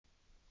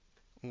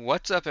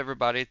What's up,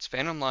 everybody? It's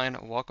Phantom Lion.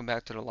 Welcome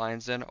back to the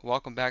Lion's Den.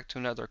 Welcome back to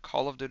another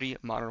Call of Duty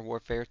Modern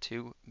Warfare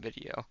 2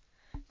 video.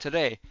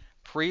 Today,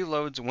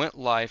 preloads went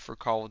live for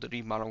Call of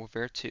Duty Modern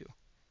Warfare 2.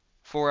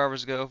 4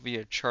 hours ago,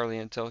 via Charlie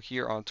Intel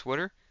here on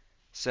Twitter,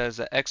 says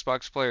that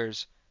Xbox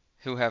players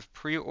who have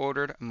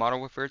pre-ordered Modern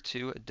Warfare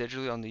 2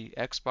 digitally on the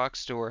Xbox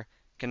Store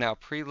can now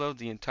preload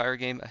the entire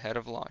game ahead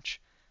of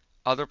launch.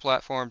 Other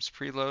platforms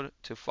preload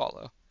to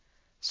follow.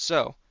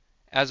 So,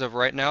 as of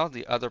right now,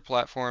 the other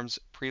platforms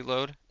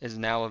preload is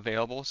now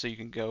available, so you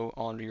can go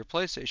onto your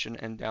PlayStation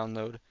and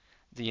download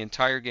the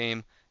entire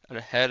game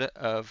ahead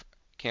of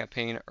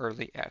campaign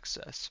early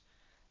access.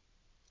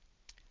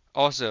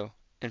 Also,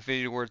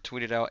 Infinity Ward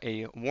tweeted out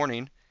a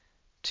warning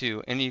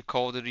to any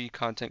Call of Duty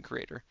content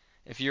creator.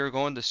 If you are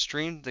going to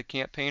stream the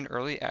campaign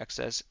early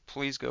access,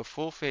 please go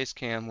full face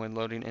cam when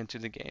loading into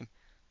the game.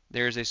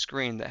 There is a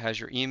screen that has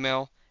your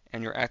email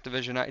and your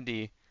Activision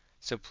ID,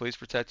 so please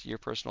protect your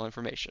personal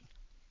information.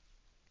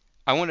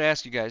 I want to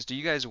ask you guys, do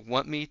you guys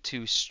want me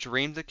to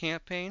stream the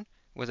campaign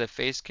with a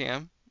face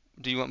cam?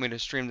 Do you want me to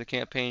stream the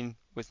campaign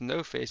with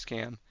no face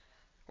cam?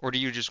 Or do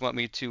you just want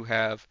me to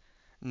have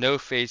no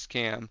face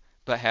cam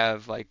but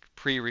have like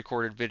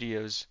pre-recorded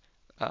videos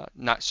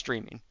not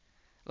streaming?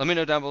 Let me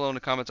know down below in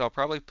the comments. I'll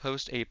probably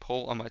post a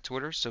poll on my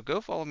Twitter, so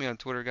go follow me on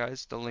Twitter,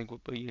 guys. The link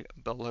will be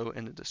below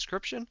in the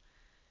description.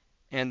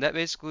 And that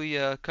basically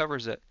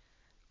covers it.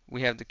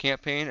 We have the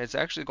campaign. It's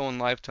actually going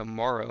live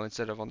tomorrow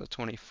instead of on the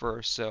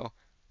 21st, so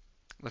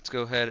let's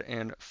go ahead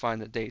and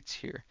find the dates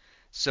here.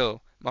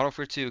 So, Modern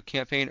Warfare 2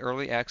 campaign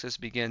early access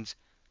begins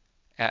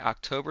at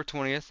October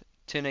 20th,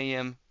 10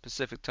 a.m.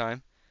 Pacific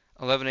Time,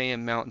 11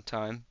 a.m. Mountain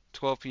Time,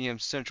 12 p.m.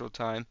 Central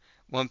Time,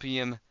 1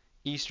 p.m.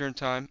 Eastern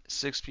Time,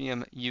 6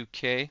 p.m.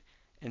 UK,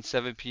 and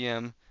 7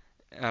 p.m.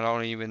 I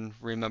don't even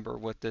remember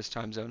what this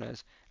time zone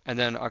is. And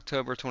then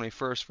October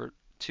 21st for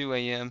 2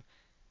 a.m.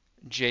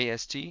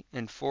 JST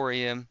and 4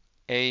 a.m.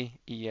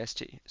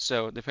 AEST.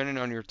 So, depending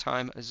on your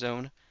time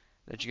zone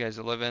that you guys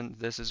live in,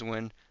 this is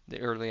when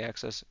the early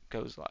access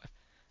goes live.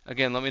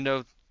 Again, let me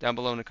know down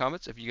below in the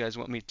comments if you guys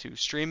want me to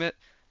stream it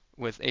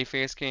with a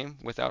face cam,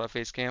 without a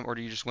face cam, or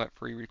do you just want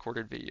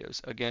pre-recorded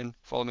videos. Again,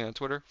 follow me on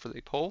Twitter for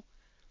the poll.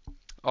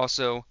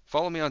 Also,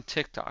 follow me on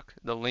TikTok.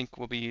 The link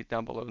will be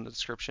down below in the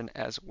description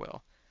as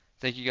well.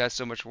 Thank you guys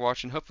so much for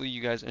watching. Hopefully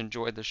you guys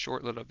enjoyed this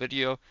short little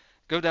video.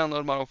 Go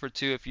download Modern Warfare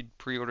 2 if you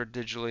pre-ordered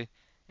digitally.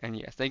 And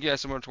yeah, thank you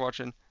guys so much for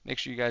watching. Make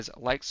sure you guys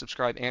like,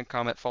 subscribe, and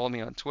comment. Follow me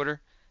on Twitter.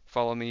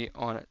 Follow me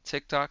on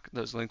TikTok.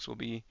 Those links will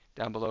be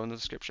down below in the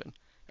description.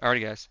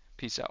 Alrighty guys,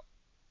 peace out.